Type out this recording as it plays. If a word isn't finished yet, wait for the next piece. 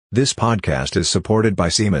This podcast is supported by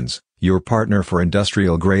Siemens, your partner for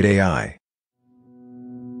industrial-grade AI.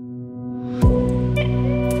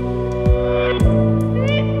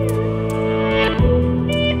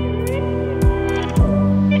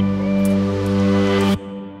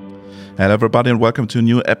 Hello everybody and welcome to a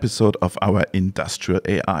new episode of our Industrial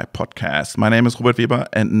AI podcast. My name is Robert Weber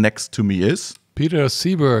and next to me is... Peter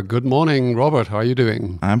Sieber. Good morning, Robert. How are you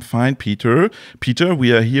doing? I'm fine, Peter. Peter,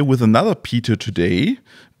 we are here with another Peter today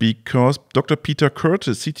because Dr. Peter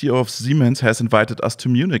Körte, CTO of Siemens, has invited us to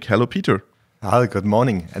Munich. Hello, Peter. Hi, good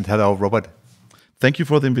morning, and hello, Robert. Thank you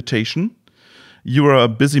for the invitation. You are a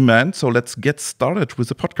busy man, so let's get started with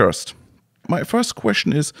the podcast. My first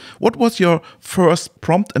question is, what was your first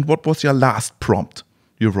prompt and what was your last prompt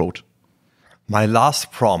you wrote? My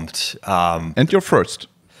last prompt... and your first?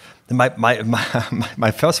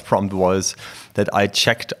 My first prompt was that I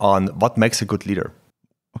checked on what makes a good leader.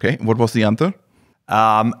 Okay, what was the answer?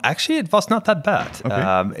 Actually, it was not that bad.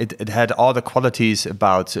 Okay. It had all the qualities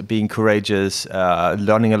about being courageous,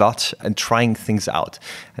 learning a lot, and trying things out.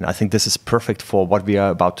 And I think this is perfect for what we are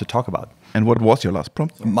about to talk about. And what was your last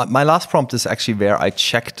prompt? My last prompt is actually where I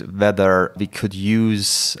checked whether we could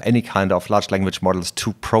use any kind of large language models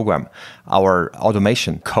to program our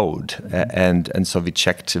automation code. And so we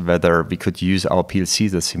checked whether we could use our PLC,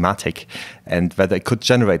 the semantic, and whether it could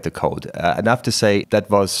generate the code. And I have to say that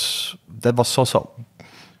was so-so.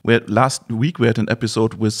 Last week we had an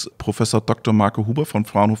episode with Professor Dr. Marco Huber from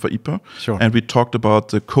Fraunhofer IPA. Sure. And we talked about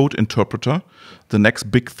the code interpreter, the next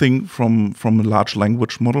big thing from a large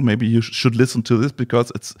language model. Maybe you should listen to this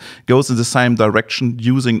because it goes in the same direction,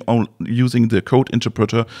 using the code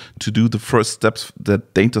interpreter to do the first steps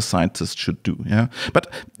that data scientists should do. Yeah.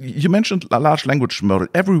 But you mentioned a large language model.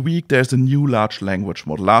 Every week there's a new large language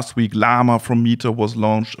model. Last week Llama from Meta was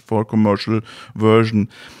launched for a commercial version.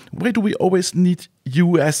 Why do we always need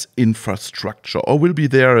US infrastructure, or will be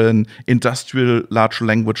there an industrial large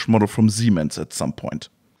language model from Siemens at some point?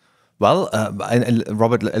 Well, and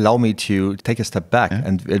Robert, allow me to take a step back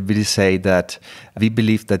and really say that we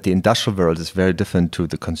believe that the industrial world is very different to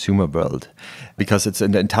the consumer world, because it's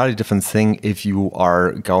an entirely different thing if you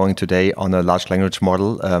are going today on a large language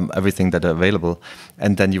model, everything that are available,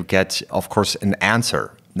 and then you get, of course, an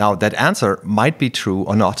answer. Now, that answer might be true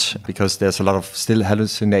or not, because there's a lot of still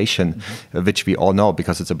hallucination, which we all know,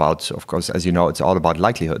 because it's about, of course, as you know, it's all about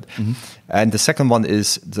likelihood. And the second one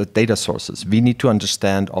is the data sources. We need to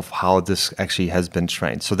understand of how this actually has been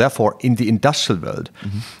trained. So therefore, in the industrial world,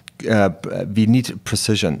 we need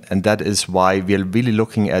precision. And that is why we are really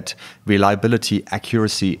looking at reliability,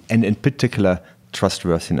 accuracy, and in particular,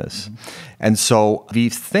 trustworthiness. And so we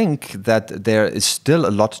think that there is still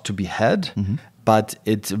a lot to be had, but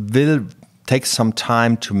it will take some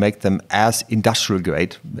time to make them as industrial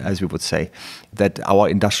grade, as we would say, that our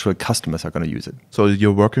industrial customers are going to use it. So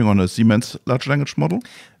you're working on a Siemens large language model?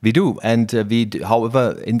 We do. And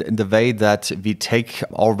however, in the way that we take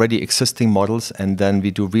already existing models and then we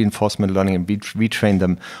do reinforcement learning and we retrain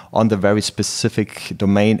them on the very specific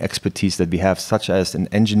domain expertise that we have, such as in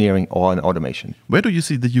engineering or in automation. Where do you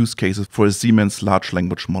see the use cases for a Siemens large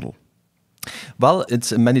language model? Well,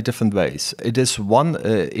 it's in many different ways. It is one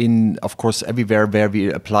in, of course, everywhere where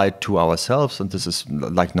we apply it to ourselves, and this is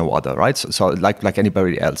like no other, right? So like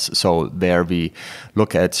anybody else. So there we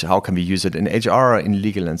look at how can we use it in HR, in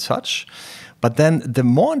legal and such. But then the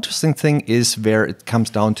more interesting thing is where it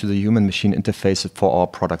comes down to the human-machine interface for our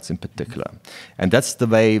products in particular. And that's the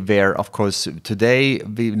way where, of course, today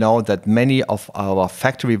we know that many of our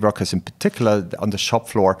factory workers in particular on the shop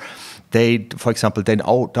floor, they, for example, they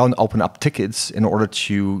don't open up tickets in order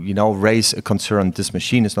to, raise a concern this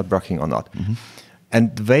machine is not working or not.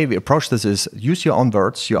 And the way we approach this is use your own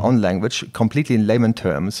words, your own language, completely in layman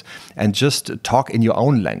terms, and just talk in your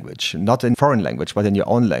own language, not in foreign language, but in your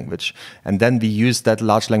own language. And then we use that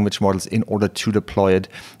large language models in order to deploy it,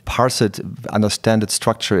 parse it, understand it,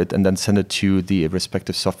 structure it, and then send it to the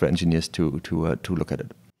respective software engineers to look at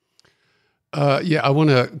it. I want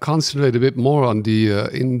to concentrate a bit more on the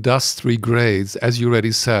industry grades. As you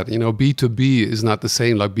already said, B2B is not the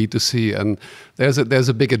same like B2C, and there's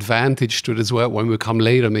a big advantage to it as well when we come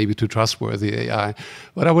later maybe to trustworthy AI.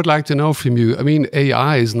 But I would like to know from you,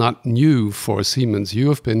 AI is not new for Siemens. You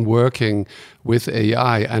have been working with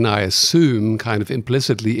AI, and I assume kind of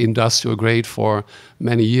implicitly industrial grade for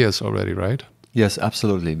many years already, right? Yes,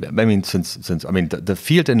 absolutely. I mean, since the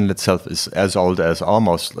field in itself is as old as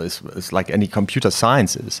almost is like any computer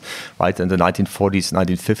science is, right? In the 1940s,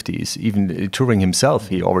 1950s, even Turing himself,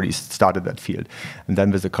 he already started that field, and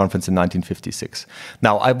then with the conference in 1956.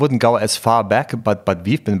 Now, I wouldn't go as far back, but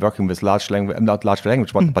we've been working with not large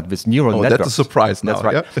language models, but with neural networks. That's a surprise now. That's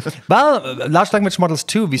right. Yeah. Well, large language models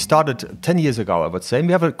too. We started 10 years ago, I would say. And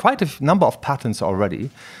we have quite a number of patents already.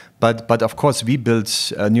 But of course, we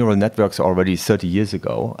built neural networks already 30 years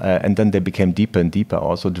ago, and then they became deeper and deeper,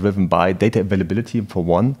 also driven by data availability for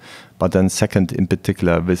one, but then second, in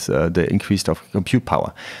particular, with the increase of compute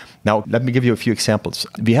power. Now, let me give you a few examples.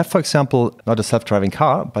 We have, for example, not a self-driving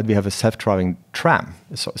car, but we have a self-driving tram.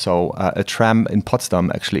 So a tram in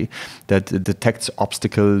Potsdam, actually, that detects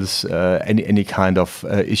obstacles, any kind of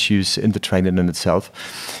issues in the train in itself.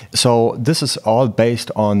 So this is all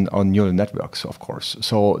based on neural networks, of course.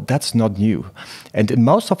 So that's not new. And in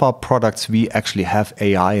most of our products, we actually have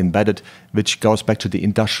AI embedded, which goes back to the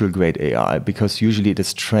industrial grade AI, because usually it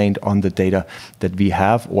is trained on the data that we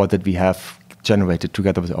have or that we have generated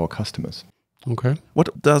together with our customers. Okay.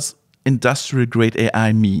 What does industrial grade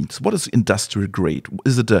AI means? What is industrial grade?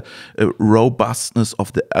 Is it a robustness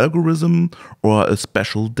of the algorithm or a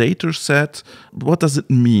special data set? What does it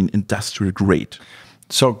mean, industrial grade?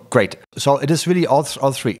 So great. So it is really all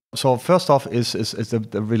three. So first off is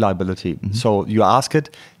the reliability. Mm-hmm. So you ask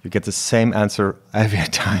it, you get the same answer every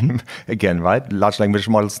time again, right? Large language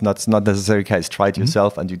models, that's not necessarily the case. Try it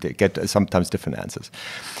yourself and you get sometimes different answers.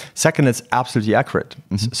 Second, it's absolutely accurate.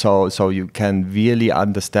 Mm-hmm. So you can really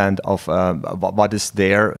understand of what is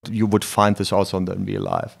there. You would find this also in real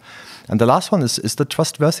life. And the last one is the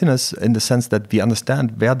trustworthiness, in the sense that we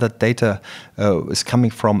understand where that data is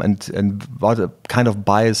coming from and what kind of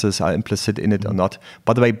biases are implicit in it or not.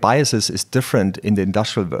 By the way, biases is different in the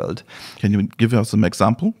industrial world. Can you give us some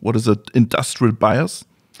example? What is an industrial bias?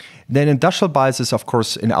 Then industrial biases, of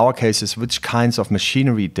course, in our case, is which kinds of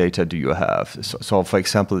machinery data do you have? So for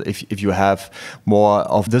example, if you have more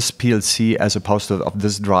of this PLC as opposed to of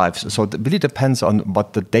this drive, so it really depends on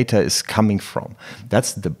what the data is coming from.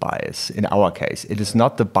 That's the bias in our case. It is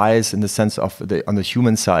not the bias in the sense of on the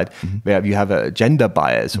human side, where you have a gender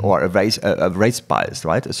bias or a race bias,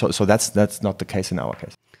 right? So that's not the case in our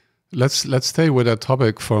case. Let's stay with that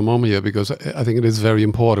topic for a moment here, because I think it is very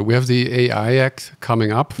important. We have the AI Act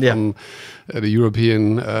coming up from the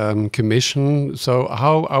European Commission. So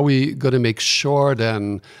how are we going to make sure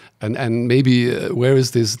then, and maybe where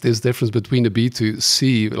is this difference between the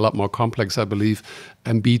B2C, a lot more complex, I believe,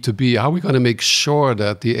 and B2B? How are we going to make sure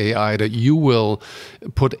that the AI that you will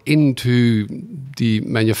put into the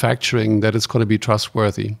manufacturing, that it's going to be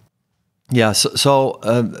trustworthy? Yeah, so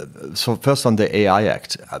first on the AI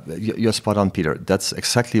Act, you're spot on, Peter. That's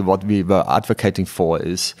exactly what we were advocating for,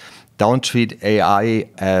 is don't treat AI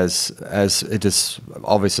as it is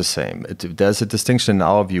always the same. There's a distinction in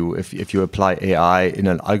our view if you apply AI in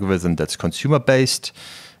an algorithm that's consumer-based,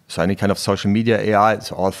 so any kind of social media AI,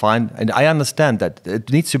 it's all fine. And I understand that it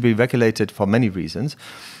needs to be regulated for many reasons.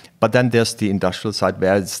 But then there's the industrial side,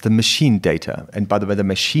 where it's the machine data. And by the way, the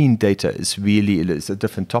machine data is a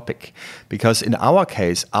different topic. Because in our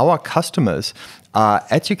case, our customers are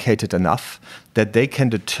educated enough that they can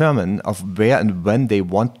determine of where and when they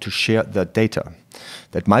want to share their data.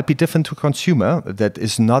 That might be different to a consumer that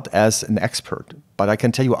is not as an expert. But I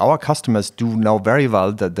can tell you, our customers do know very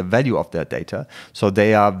well the value of their data. So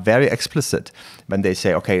they are very explicit when they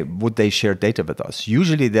say, okay, would they share data with us?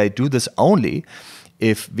 Usually they do this only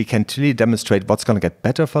if we can clearly demonstrate what's going to get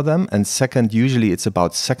better for them. And second, usually it's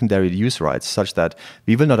about secondary use rights, such that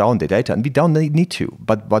we will not own the data, and we don't need to.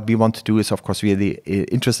 But what we want to do is, of course, really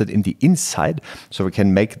interested in the inside, so we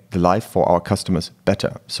can make the life for our customers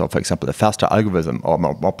better. So, for example, a faster algorithm or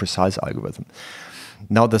more precise algorithm.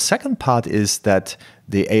 Now, the second part is that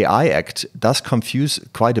the AI Act does confuse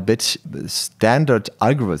quite a bit standard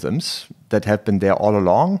algorithms that have been there all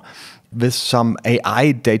along with some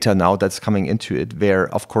AI data now that's coming into it,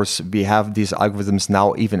 where, of course, we have these algorithms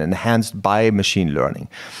now even enhanced by machine learning.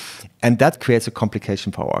 And that creates a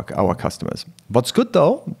complication for our customers. What's good,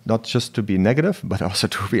 though, not just to be negative, but also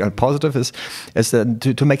to be positive, is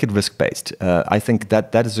to make it risk-based. I think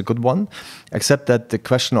that is a good one, except that the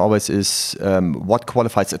question always is, what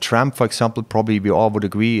qualifies a tram, for example? Probably we all would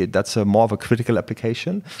agree that's more of a critical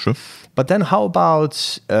application. Sure. But then how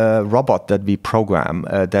about a robot that we program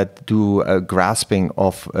that do grasping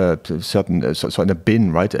of certain, so in a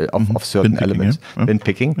bin, right, of certain bin elements, picking, bin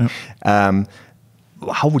picking. Yeah.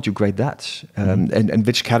 how would you grade that? And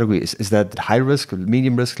which category? Is that high risk,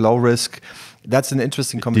 medium risk, low risk? That's an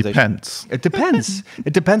interesting conversation. Depends. It depends.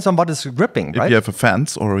 It depends on what is gripping, right? If you have a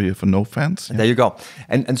fence or you have a no fence. There you go.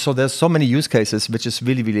 And so there's so many use cases, which is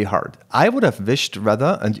really, really hard. I would have wished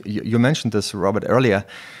rather, and you mentioned this, Robert, earlier,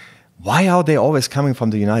 why are they always coming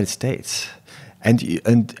from the United States? And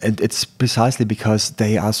it's precisely because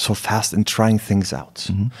they are so fast in trying things out.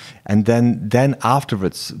 And then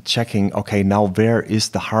afterwards checking, okay, now where is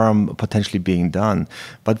the harm potentially being done?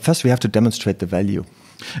 But first we have to demonstrate the value.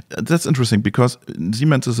 That's interesting because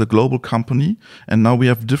Siemens is a global company and now we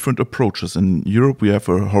have different approaches. In Europe, we have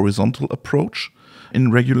a horizontal approach in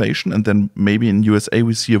regulation, and then maybe in USA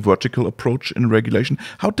we see a vertical approach in regulation.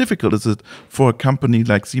 How difficult is it for a company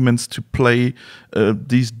like Siemens to play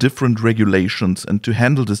these different regulations and to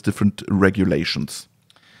handle these different regulations?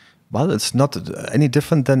 Well, it's not any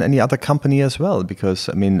different than any other company as well, because,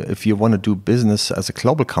 I mean, if you want to do business as a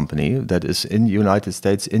global company that is in the United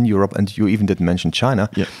States, in Europe, and you even didn't mention China,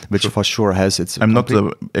 which for sure has its... I'm not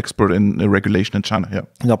the expert in regulation in China,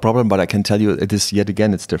 No problem, but I can tell you it is, yet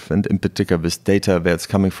again, it's different, in particular with data, where it's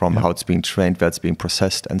coming from, how it's being trained, where it's being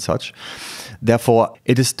processed and such. Therefore,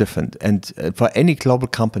 it is different. And for any global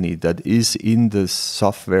company that is in the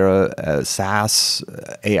software, SaaS,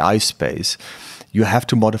 AI space, you have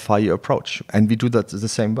to modify your approach. And we do that the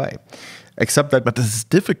same way. Except that... But it's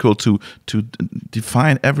difficult to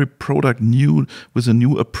define every product new with a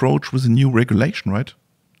new approach, with a new regulation, right?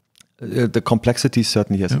 The complexity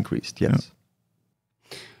certainly has increased, yes.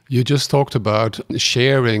 You just talked about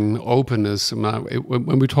sharing, openness.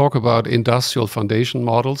 When we talk about industrial foundation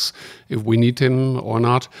models, if we need them or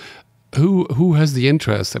not, who has the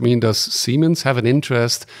interest? I mean, does Siemens have an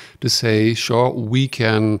interest to say, sure, we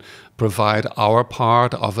can provide our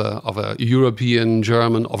part of a European,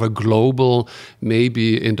 German, of a global,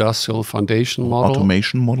 maybe industrial foundation model?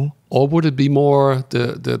 Automation model? Or would it be more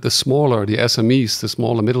the smaller, the SMEs, the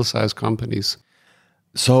smaller middle-sized companies?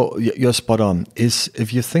 So you're spot on.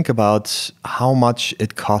 If you think about how much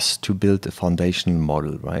it costs to build a foundation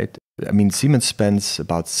model, right? I mean, Siemens spends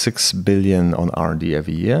about 6 billion on R&D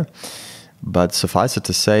every year. But suffice it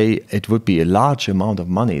to say, it would be a large amount of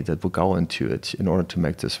money that would go into it in order to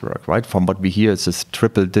make this work, right? From what we hear, it's this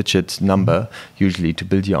triple-digit number, usually, to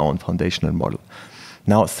build your own foundational model.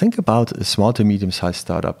 Now, think about a small to medium-sized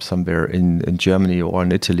startup somewhere in Germany or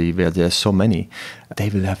in Italy where there's so many. They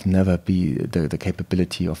will have never be the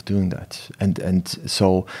capability of doing that. And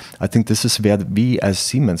so I think this is where we as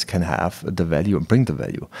Siemens can have the value and bring the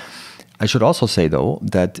value. I should also say, though,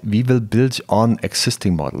 that we will build on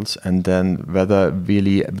existing models and then rather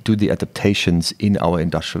really do the adaptations in our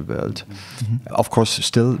industrial world. Of course,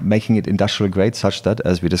 still making it industrial grade such that,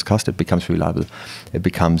 as we discussed, it becomes reliable, it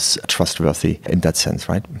becomes trustworthy in that sense,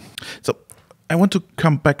 right? So I want to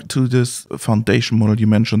come back to this foundation model you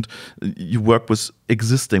mentioned. You work with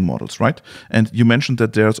existing models, right? And you mentioned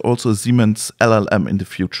that there's also a Siemens LLM in the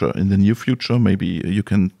future, in the near future. Maybe you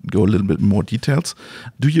can go a little bit more details.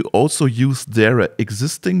 Do you also use their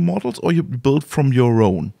existing models or you build from your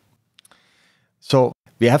own? So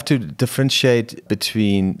we have to differentiate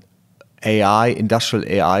between AI, industrial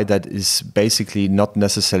AI, that is basically not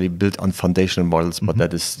necessarily built on foundational models, but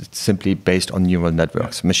that is simply based on neural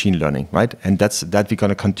networks, machine learning, right? And that we're going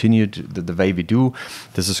to continue the way we do.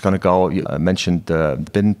 This is going to go, you mentioned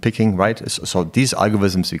bin picking, right? So these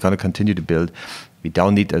algorithms we're going to continue to build. We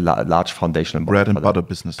don't need a large foundational model. Bread and butter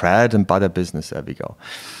business. Bread and butter business, there we go.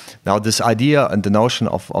 Now, this idea and the notion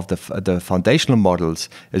of the foundational models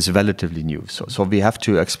is relatively new. So we have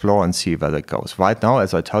to explore and see where that goes. Right now,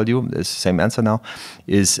 as I told you, it's the same answer now,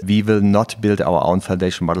 is we will not build our own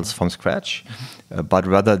foundation models from scratch, but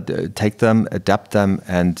rather take them, adapt them,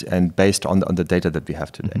 and based on the data that we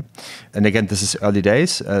have today. And again, this is early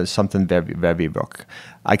days, something where we work.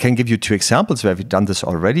 I can give you 2 examples where we've done this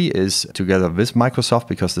already, is together with Microsoft,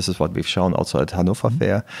 because this is what we've shown also at Hannover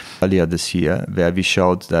Fair earlier this year, where we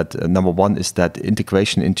showed that number one is that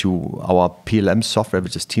integration into our PLM software,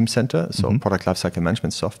 which is Teamcenter, so product lifecycle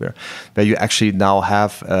management software, where you actually now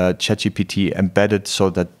have ChatGPT embedded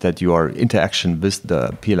so that your interaction with the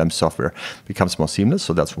PLM software becomes more seamless.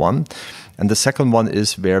 So that's one. And the second one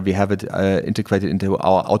is where we have it integrated into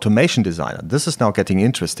our automation designer. This is now getting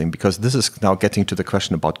interesting because this is now getting to the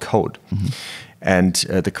question about code. And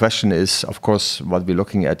the question is, of course, what we're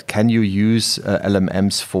looking at, can you use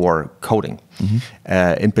LLMs for coding,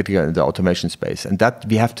 in particular in the automation space? And that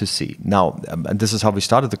we have to see. Now, and this is how we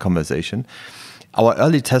started the conversation. Our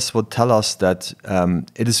early tests would tell us that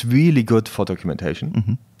it is really good for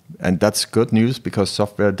documentation. And that's good news because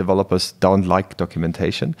software developers don't like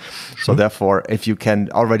documentation. So therefore, if you can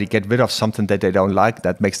already get rid of something that they don't like,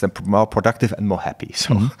 that makes them more productive and more happy.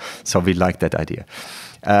 So we like that idea.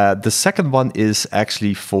 The second one is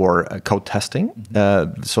actually for code testing,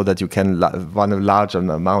 so that you can run a large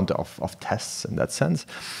amount of tests in that sense,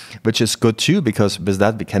 which is good too, because with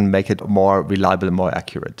that we can make it more reliable and more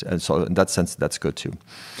accurate. And so in that sense, that's good too.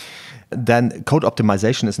 Then code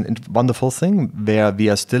optimization is a wonderful thing where we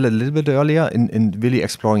are still a little bit earlier in really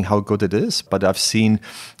exploring how good it is. But I've seen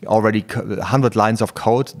already 100 lines of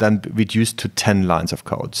code then reduced to 10 lines of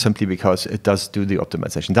code simply because it does do the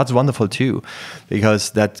optimization. That's wonderful too,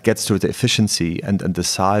 because that gets to the efficiency and the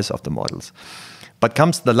size of the models. But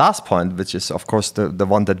comes the last point, which is, of course, the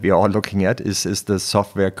one that we are all looking at, is the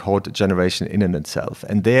software code generation in itself.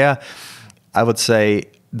 And there, I would say,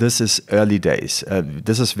 this is early days.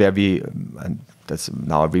 This is where we, and that's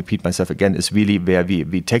now I repeat myself again, is really where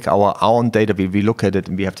we take our own data, we look at it,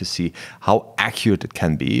 and we have to see how accurate it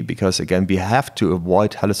can be. Because again, we have to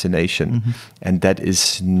avoid hallucination, and that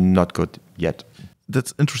is not good yet.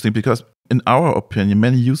 That's interesting because, in our opinion,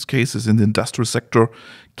 many use cases in the industrial sector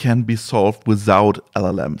can be solved without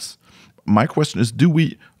LLMs. My question is, do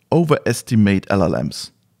we overestimate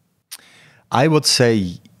LLMs? I would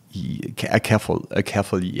say a careful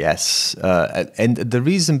yes. And the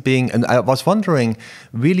reason being, and I was wondering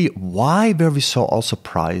really why were we so all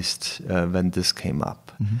surprised when this came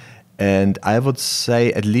up? And I would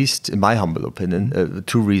say, at least in my humble opinion,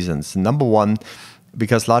 two reasons. Number one,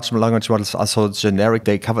 because large language models are so generic,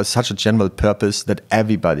 they cover such a general purpose that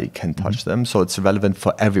everybody can touch them. So it's relevant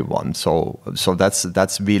for everyone. So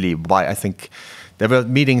that's really why I think there were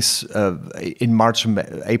meetings in March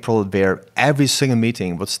and April where every single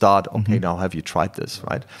meeting would start, okay, now have you tried this,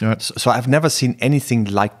 right? Yeah. So I've never seen anything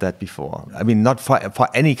like that before. I mean, not for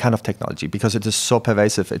any kind of technology, because it is so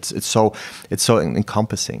pervasive, it's so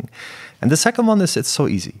encompassing. And the second one is it's so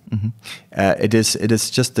easy. It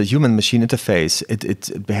is just the human-machine interface.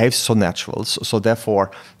 It behaves so natural. So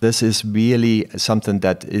therefore, this is really something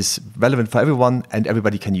that is relevant for everyone, and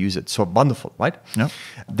everybody can use it. So wonderful, right? Yeah.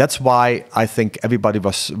 That's why I think everybody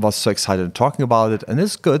was so excited and talking about it. And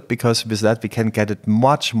it's good because with that we can get it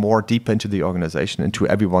much more deeper into the organization, into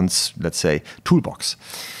everyone's, let's say, toolbox.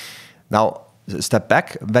 Now, step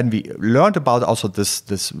back, when we learned about also this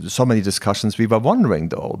so many discussions, we were wondering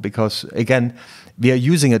though, because again, we are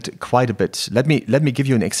using it quite a bit. Let me give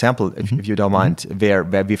you an example, if you don't mind, where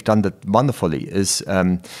we've done that wonderfully is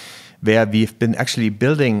where we've been actually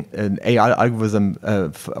building an AI algorithm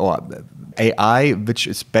or AI which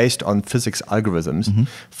is based on physics algorithms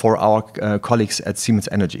for our colleagues at Siemens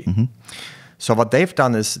Energy. So what they've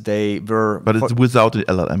done is But it's without the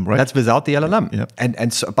LLM, right? That's without the LLM. Yeah.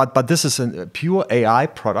 And so, but this is a pure AI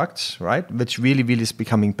product, right? Which really is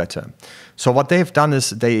becoming better. So what they've done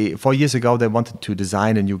is 4 years ago, they wanted to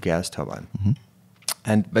design a new gas turbine.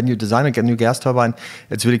 And when you design a new gas turbine,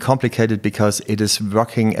 it's really complicated because it is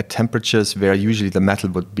working at temperatures where usually the metal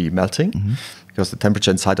would be melting, because the temperature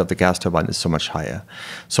inside of the gas turbine is so much higher.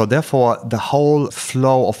 So therefore, the whole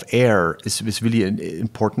flow of air is really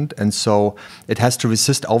important. And so it has to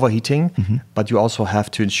resist overheating, but you also have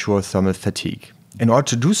to ensure thermal fatigue. In order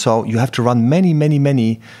to do so, you have to run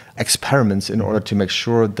many experiments in order to make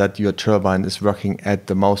sure that your turbine is working at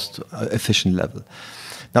the most efficient level.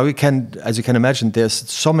 Now, as you can imagine, there's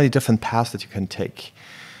so many different paths that you can take.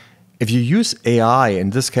 If you use AI,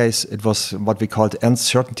 in this case, it was what we called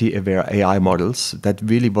uncertainty-aware AI models that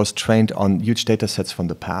really was trained on huge data sets from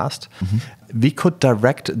the past. We could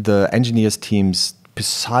direct the engineers' teams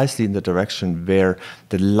precisely in the direction where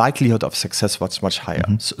the likelihood of success was much higher.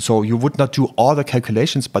 So you would not do all the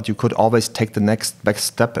calculations, but you could always take the next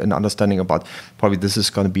step in understanding about probably this is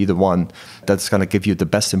going to be the one that's going to give you the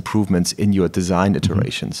best improvements in your design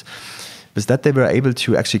iterations. With that, they were able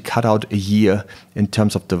to actually cut out a year in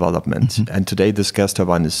terms of development. And today, this gas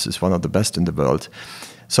turbine is one of the best in the world.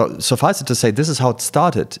 So suffice it to say, this is how it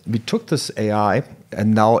started. We took this AI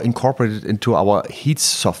and now incorporated it into our HEATS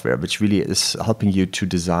software, which really is helping you to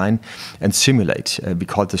design and simulate. We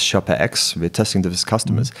call this Sherpa X. We're testing this with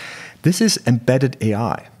customers. This is embedded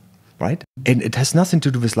AI, right? And it has nothing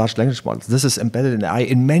to do with large language models. This is embedded in AI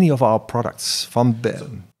in many of our products.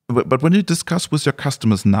 But when you discuss with your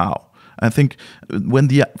customers now, I think when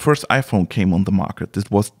the first iPhone came on the market, this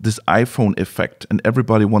was this iPhone effect, and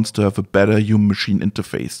everybody wants to have a better human-machine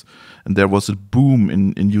interface. And there was a boom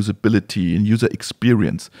in usability, in user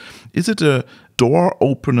experience. Is it a door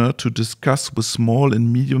opener to discuss with small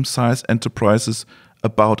and medium-sized enterprises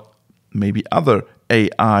about maybe other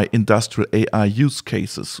AI, industrial AI use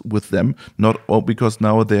cases with them, not all because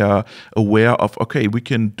now they are aware of, okay, we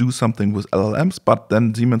can do something with LLMs, but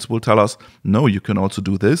then Siemens will tell us, no, you can also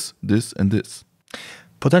do this, this, and this.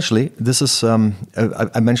 Potentially, this is.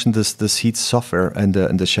 I mentioned this Heat software and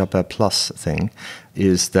the Shareware Plus thing,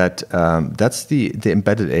 is that that's the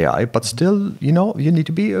embedded AI, but still, you need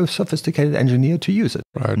to be a sophisticated engineer to use it.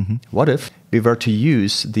 Right. Mm-hmm. What if we were to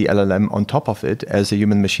use the LLM on top of it as a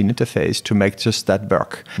human-machine interface to make just that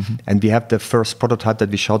work? Mm-hmm. And we have the first prototype that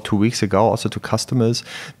we showed 2 weeks ago, also to customers.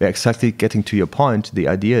 We're exactly getting to your point. The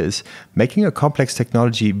idea is making a complex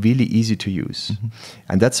technology really easy to use. Mm-hmm.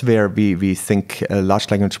 And that's where we think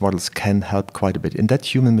large language models can help quite a bit in that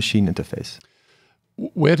human-machine interface.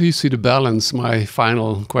 Where do you see the balance? My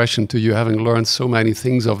final question to you, having learned so many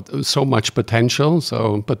things of so much potential.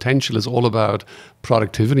 So potential is all about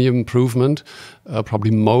productivity improvement,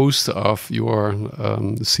 probably most of your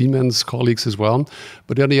Siemens colleagues as well.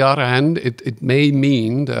 But on the other hand, it may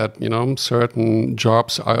mean that certain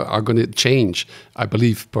jobs are going to change. I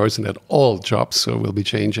believe personally that all jobs will be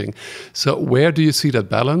changing. So where do you see that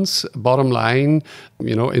balance? Bottom line,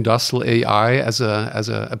 industrial AI as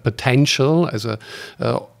a potential,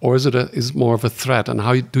 or is it more of a threat? And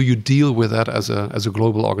how do you deal with that as a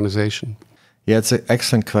global organization? Yeah, it's an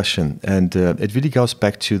excellent question. And it really goes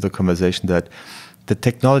back to the conversation that the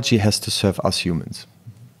technology has to serve us humans.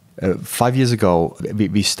 5 years ago,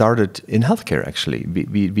 we started in healthcare, actually.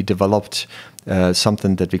 We developed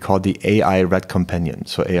something that we call the AI Red Companion.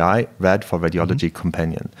 So AI, Red for Radiology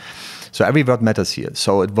Companion. So every word matters here.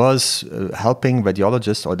 So it was helping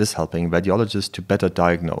radiologists, or this helping radiologists to better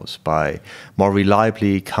diagnose by more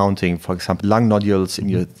reliably counting, for example, lung nodules in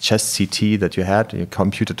your chest CT that you had, your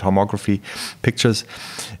computer tomography pictures,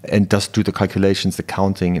 and just do the calculations, the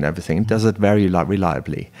counting and everything. It does it very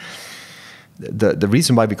reliably. The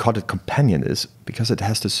reason why we call it companion is because it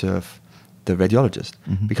has to serve the radiologist.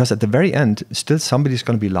 Mm-hmm. Because at the very end, still somebody's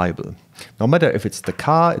going to be liable. No matter if it's the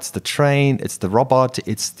car, it's the train, it's the robot,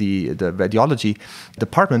 it's the radiology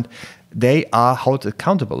department, they are held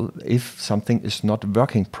accountable if something is not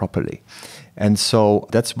working properly. And so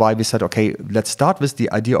that's why we said, okay, let's start with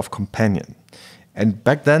the idea of companion. And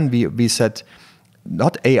back then we said,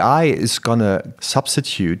 not AI is going to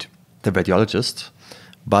substitute the radiologist,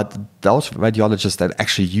 but those radiologists that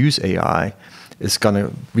actually use AI is going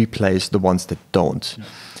to replace the ones that don't. Yeah.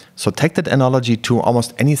 So take that analogy to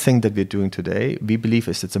almost anything that we're doing today. We believe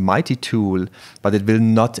it's a mighty tool, but it will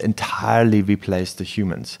not entirely replace the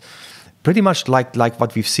humans. Pretty much like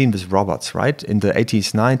what we've seen with robots, right? In the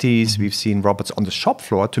 80s, 90s, we've seen robots on the shop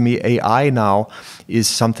floor. To me, AI now is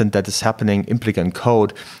something that is happening, implicit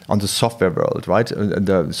code, on the software world, right?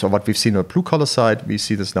 So what we've seen on the blue-collar side, we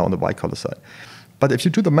see this now on the white-collar side. But if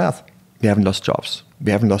you do the math, we haven't lost jobs.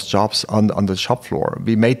 We haven't lost jobs on the shop floor.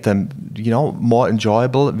 We made them, more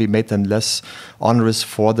enjoyable. We made them less onerous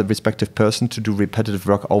for the respective person to do repetitive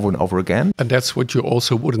work over and over again. And that's what you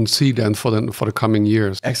also wouldn't see then for the coming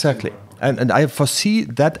years. Exactly. And I foresee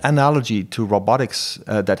that analogy to robotics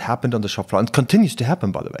that happened on the shop floor and continues to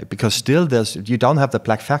happen, by the way, because still you don't have the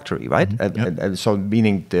black factory, right? Mm-hmm. And so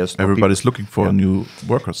meaning there's no everybody's looking for new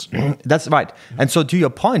workers. That's right. And so to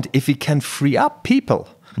your point, if we can free up people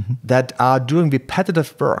that are doing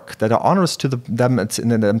repetitive work, that are onerous to them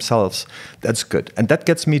in themselves, that's good. And that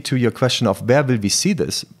gets me to your question of where will we see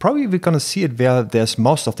this? Probably we're going to see it where there's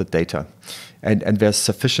most of the data and there's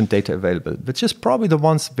sufficient data available, which is probably the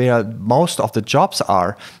ones where most of the jobs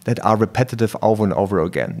are that are repetitive over and over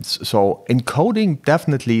again. So in coding,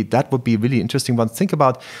 definitely that would be a really interesting one. Think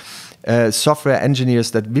about software engineers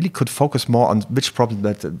that really could focus more on which problem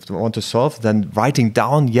that they want to solve than writing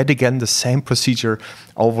down yet again the same procedure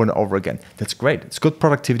over and over again. That's great. It's good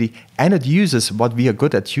productivity, and it uses what we are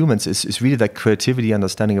good at humans is really that creativity,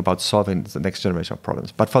 understanding about solving the next generation of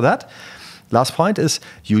problems. But for that, last point is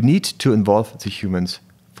you need to involve the humans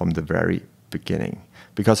from the very beginning.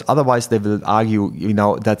 Because otherwise they will argue,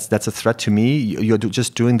 that's a threat to me. You're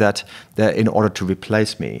just doing that in order to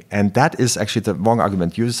replace me. And that is actually the wrong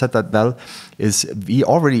argument. You said that well, is we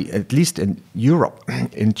already, at least in Europe,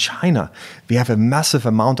 in China, we have a massive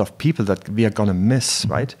amount of people that we are going to miss,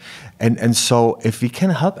 right? And so if we can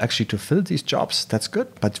help actually to fill these jobs, that's good.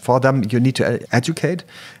 But for them, you need to educate.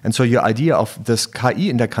 And so your idea of this KI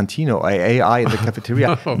in the canteen or AI in the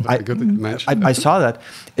cafeteria, I saw that.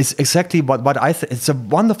 It's exactly what I think. It's a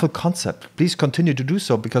wonderful concept. Please continue to do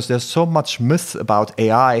so because there's so much myth about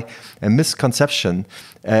AI and misconception.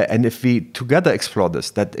 And if we together explore this,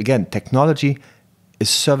 that again, technology is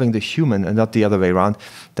serving the human and not the other way around,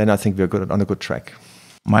 then I think we're on a good track.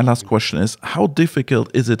 My last question is, how difficult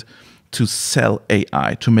is it to sell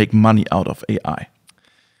AI, to make money out of AI?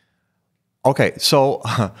 Okay, so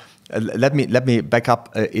let me back up.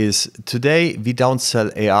 Is today we don't sell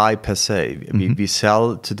AI per se. We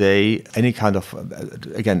sell today any kind of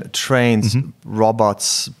again trains,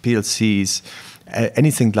 robots, PLCs,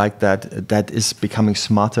 anything like that that is becoming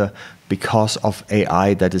smarter because of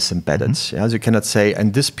AI that is embedded. Yeah, so you cannot say,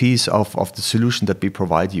 and this piece of the solution that we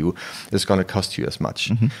provide you is going to cost you as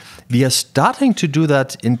much. We are starting to do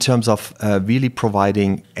that in terms of really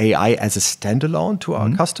providing AI as a standalone to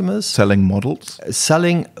our customers. Selling models?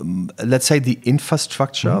 Selling, let's say, the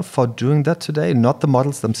infrastructure for doing that today, not the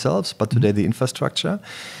models themselves, but today the infrastructure.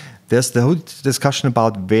 There's the whole discussion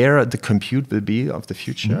about where the compute will be of the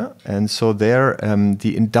future. And so there,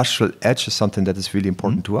 the industrial edge is something that is really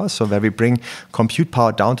important to us. So where we bring compute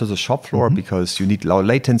power down to the shop floor because you need low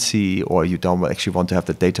latency, or you don't actually want to have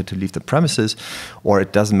the data to leave the premises, or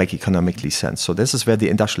it doesn't make economically sense. So this is where the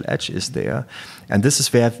industrial edge is there. And this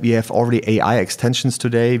is where we have already AI extensions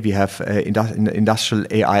today. We have an industrial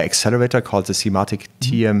AI accelerator called the Siematic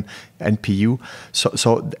TM NPU.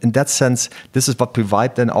 So in that sense, this is what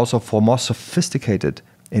provide then also for more sophisticated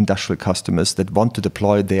industrial customers that want to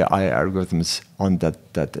deploy their AI algorithms on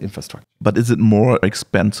that infrastructure. But is it more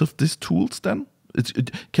expensive, these tools then?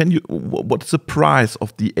 What is the price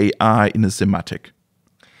of the AI in a Siematic?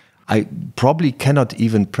 I probably cannot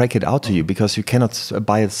even break it out to you because you cannot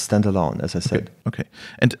buy it standalone, as I said. Okay.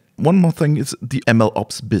 And one more thing is the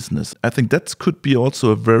MLOps business. I think that could be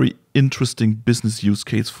also a very interesting business use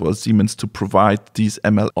case for Siemens to provide these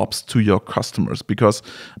MLOps to your customers, because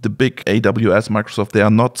the big AWS, Microsoft, they are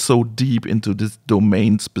not so deep into this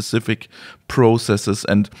domain-specific processes,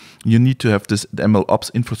 and you need to have this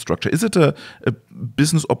MLOps infrastructure. Is it a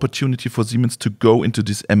business opportunity for Siemens to go into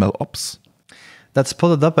this MLOps? Let's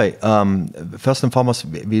put it that way. First and foremost,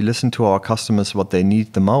 we listen to our customers what they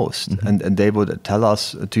need the most. And they would tell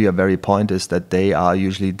us, to your very point, is that they are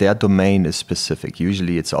usually, their domain is specific.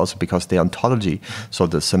 Usually it's also because their ontology, so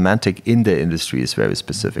the semantic in the industry is very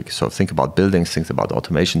specific. So think about buildings, think about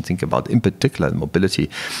automation, think about, in particular, mobility.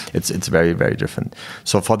 It's very, very different.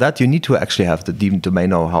 So for that, you need to actually have the deep domain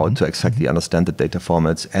know-how to exactly understand the data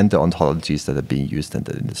formats and the ontologies that are being used in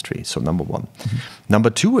the industry. So number one. Number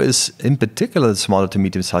two is, in particular, smaller to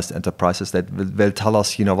medium-sized enterprises that will tell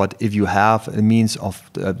us, you know what, if you have a means of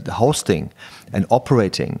hosting and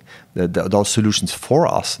operating those solutions for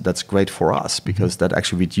us, that's great for us because that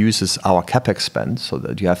actually reduces our capex spend, so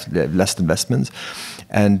that you have less investments,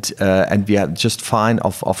 and we are just fine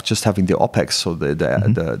of just having the opex, so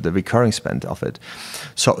the recurring spend of it.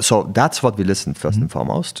 So that's what we listen first and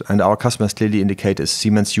foremost, and our customers clearly indicate is,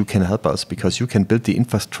 Siemens, you can help us because you can build the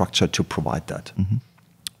infrastructure to provide that.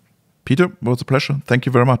 Peter, it was a pleasure. Thank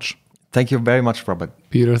you very much. Thank you very much, Robert.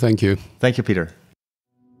 Peter, thank you. Thank you, Peter.